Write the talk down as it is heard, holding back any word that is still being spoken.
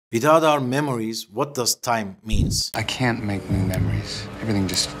Without our memories, what does time means? I can't make new memories. Everything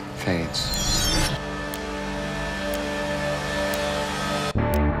just fades.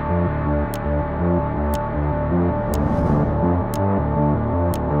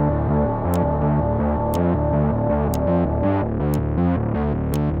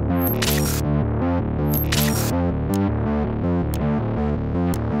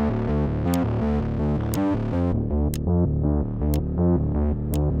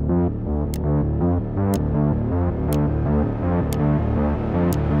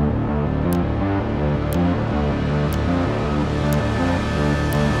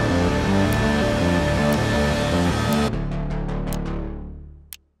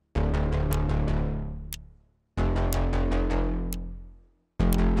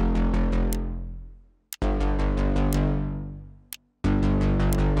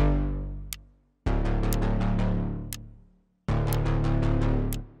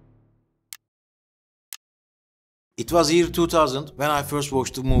 It was year 2000 when I first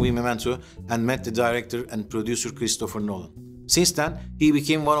watched the movie Memento and met the director and producer Christopher Nolan. Since then, he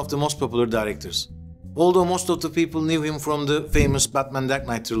became one of the most popular directors. Although most of the people knew him from the famous Batman Dark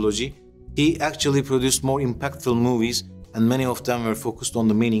Knight trilogy, he actually produced more impactful movies, and many of them were focused on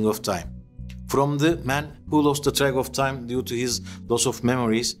the meaning of time. From the man who lost the track of time due to his loss of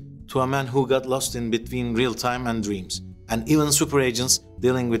memories, to a man who got lost in between real time and dreams, and even super agents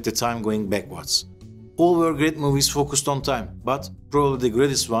dealing with the time going backwards. All were great movies focused on time, but probably the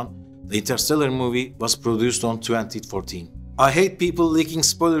greatest one, the Interstellar movie, was produced on 2014. I hate people leaking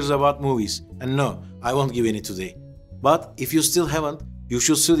spoilers about movies, and no, I won't give any today. But if you still haven't, you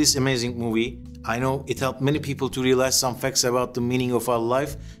should see this amazing movie. I know it helped many people to realize some facts about the meaning of our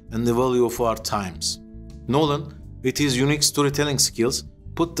life and the value of our times. Nolan, with his unique storytelling skills,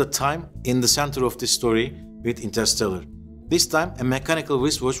 put the time in the center of the story with Interstellar. This time, a mechanical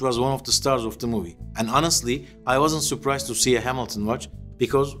wristwatch was one of the stars of the movie. And honestly, I wasn't surprised to see a Hamilton watch,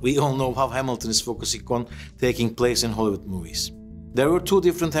 because we all know how Hamilton is focusing on taking place in Hollywood movies. There were two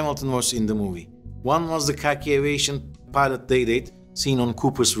different Hamilton watches in the movie. One was the khaki aviation pilot day date seen on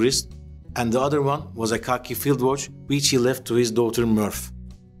Cooper's wrist, and the other one was a khaki field watch which he left to his daughter Murph.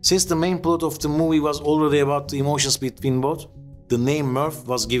 Since the main plot of the movie was already about the emotions between both, the name Murph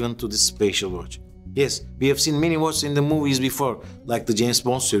was given to this special watch. Yes, we have seen many watches in the movies before, like the James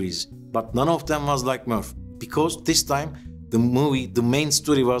Bond series, but none of them was like Murph, because this time the main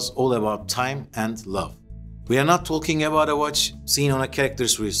story was all about time and love. We are not talking about a watch seen on a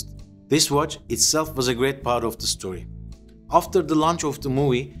character's wrist. This watch itself was a great part of the story. After the launch of the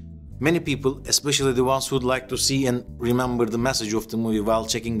movie, many people, especially the ones who'd like to see and remember the message of the movie while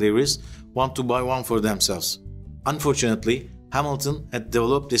checking their wrist, want to buy one for themselves. Unfortunately, Hamilton had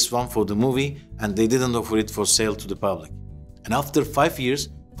developed this one for the movie and they didn't offer it for sale to the public. And after 5 years,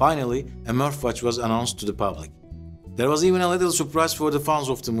 finally, a Murph watch was announced to the public. There was even a little surprise for the fans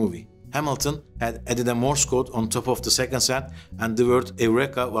of the movie. Hamilton had added a Morse code on top of the second hand and the word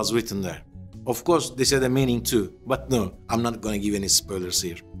Eureka was written there. Of course, this had a meaning too, but no, I'm not gonna give any spoilers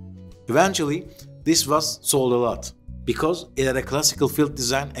here. Eventually, this was sold a lot, because it had a classical field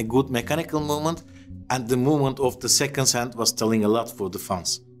design, a good mechanical movement, and the movement of the second hand was telling a lot for the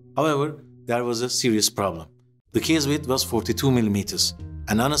fans. However, there was a serious problem. The case width was 42mm,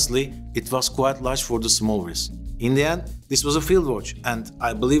 and honestly, it was quite large for the small wrist. In the end, this was a field watch, and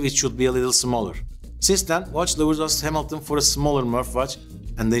I believe it should be a little smaller. Since then, watch lovers asked Hamilton for a smaller Murph watch,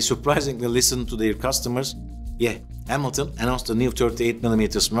 and they surprisingly listened to their customers. Yeah, Hamilton announced a new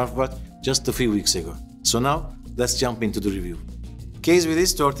 38mm Murph watch just a few weeks ago. So now, let's jump into the review. Case width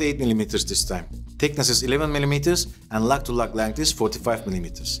is 38mm this time. Thickness is 11mm and lock-to-lock length is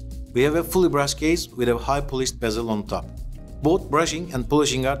 45mm. We have a fully brushed case with a high polished bezel on top. Both brushing and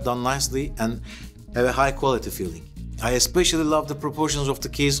polishing are done nicely and have a high quality feeling. I especially love the proportions of the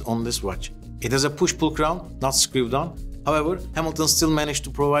case on this watch. It has a push-pull crown, not screwed on. However, Hamilton still managed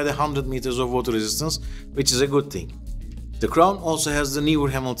to provide 100 meters of water resistance, which is a good thing. The crown also has the newer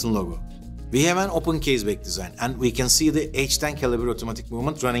Hamilton logo. We have an open case back design and we can see the H10 caliber automatic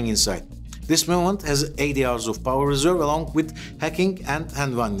movement running inside. This movement has 80 hours of power reserve along with hacking and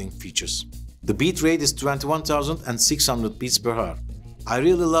hand-winding features. The beat rate is 21,600 beats per hour. I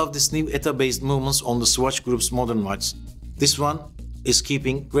really love this new ETA-based movements on the Swatch Group's modern watch. This one is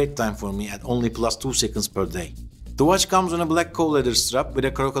keeping great time for me at only plus 2 seconds per day. The watch comes on a black coal leather strap with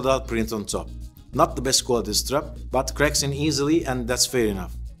a crocodile print on top. Not the best quality strap, but cracks in easily and that's fair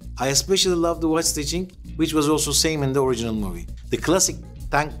enough. I especially love the watch stitching, which was also same in the original movie. The classic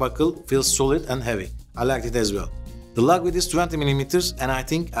tank buckle feels solid and heavy. I liked it as well. The lug width is 20mm and I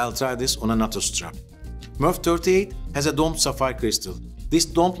think I'll try this on a NATO strap. Murph 38 has a domed sapphire crystal. This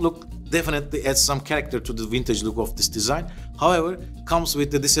don't look definitely adds some character to the vintage look of this design, however, comes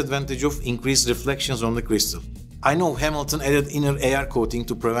with the disadvantage of increased reflections on the crystal. I know Hamilton added inner AR coating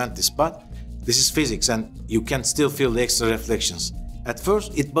to prevent this, but this is physics and you can still feel the extra reflections. At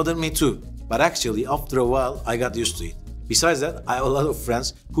first it bothered me too, but actually after a while I got used to it. Besides that, I have a lot of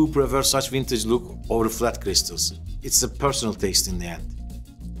friends who prefer such vintage look over flat crystals. It's a personal taste in the end.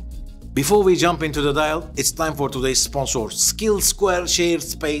 Before we jump into the dial, it's time for today's sponsor, Skill Square Shared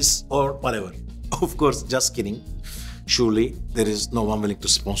Space or whatever. Of course, just kidding. Surely there is no one willing to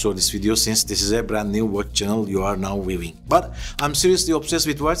sponsor this video since this is a brand new watch channel you are now viewing. But I'm seriously obsessed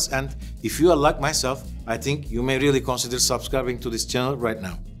with watches, and if you are like myself, I think you may really consider subscribing to this channel right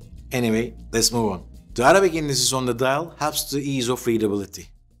now. Anyway, let's move on. The Arabic indices on the dial helps the ease of readability.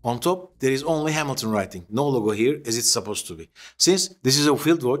 On top, there is only Hamilton writing, no logo here as it's supposed to be. Since this is a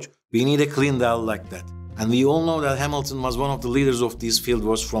field watch, we need a clean dial like that. And we all know that Hamilton was one of the leaders of these field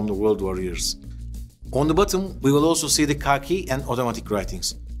watches from the World War years. On the bottom, we will also see the khaki and automatic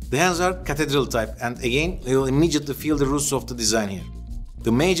writings. The hands are cathedral type, and again, we will immediately feel the roots of the design here.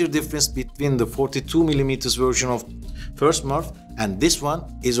 The major difference between the 42mm version of first Murph and this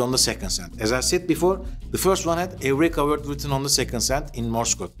one is on the second cent. As I said before, the first one had every word written on the second cent in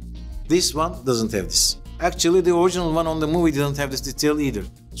Morse code. This one doesn't have this. Actually, the original one on the movie didn't have this detail either,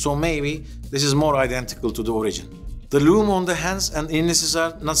 so maybe this is more identical to the origin. The lume on the hands and indices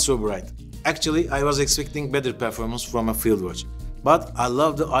are not so bright. Actually, I was expecting better performance from a field watch, but I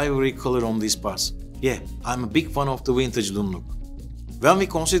love the ivory color on these parts. Yeah, I'm a big fan of the vintage lume look. When we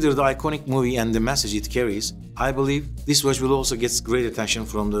consider the iconic movie and the message it carries, I believe this watch will also get great attention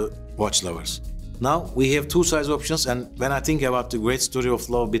from the watch lovers. Now we have two size options, and when I think about the great story of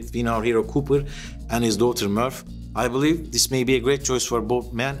love between our hero Cooper and his daughter Murph, I believe this may be a great choice for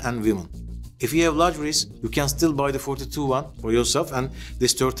both men and women. If you have large wrists, you can still buy the 42 one for yourself and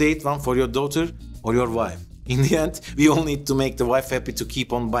this 38 one for your daughter or your wife. In the end, we all need to make the wife happy to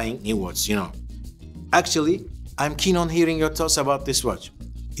keep on buying new watches, you know. Actually, I'm keen on hearing your thoughts about this watch.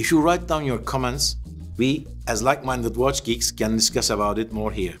 If you write down your comments, we, as like-minded watch geeks, can discuss about it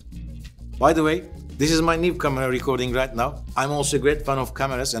more here. By the way, this is my new camera recording right now. I'm also a great fan of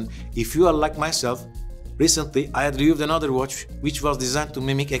cameras, and if you are like myself, recently I had reviewed another watch which was designed to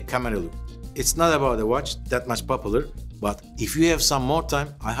mimic a camera look. It's not about a watch that much popular, but if you have some more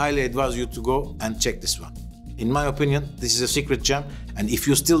time, I highly advise you to go and check this one. In my opinion, this is a secret gem, and if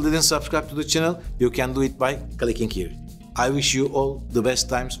you still didn't subscribe to the channel, you can do it by clicking here. I wish you all the best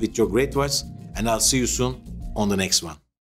times with your great watch, and I'll see you soon on the next one.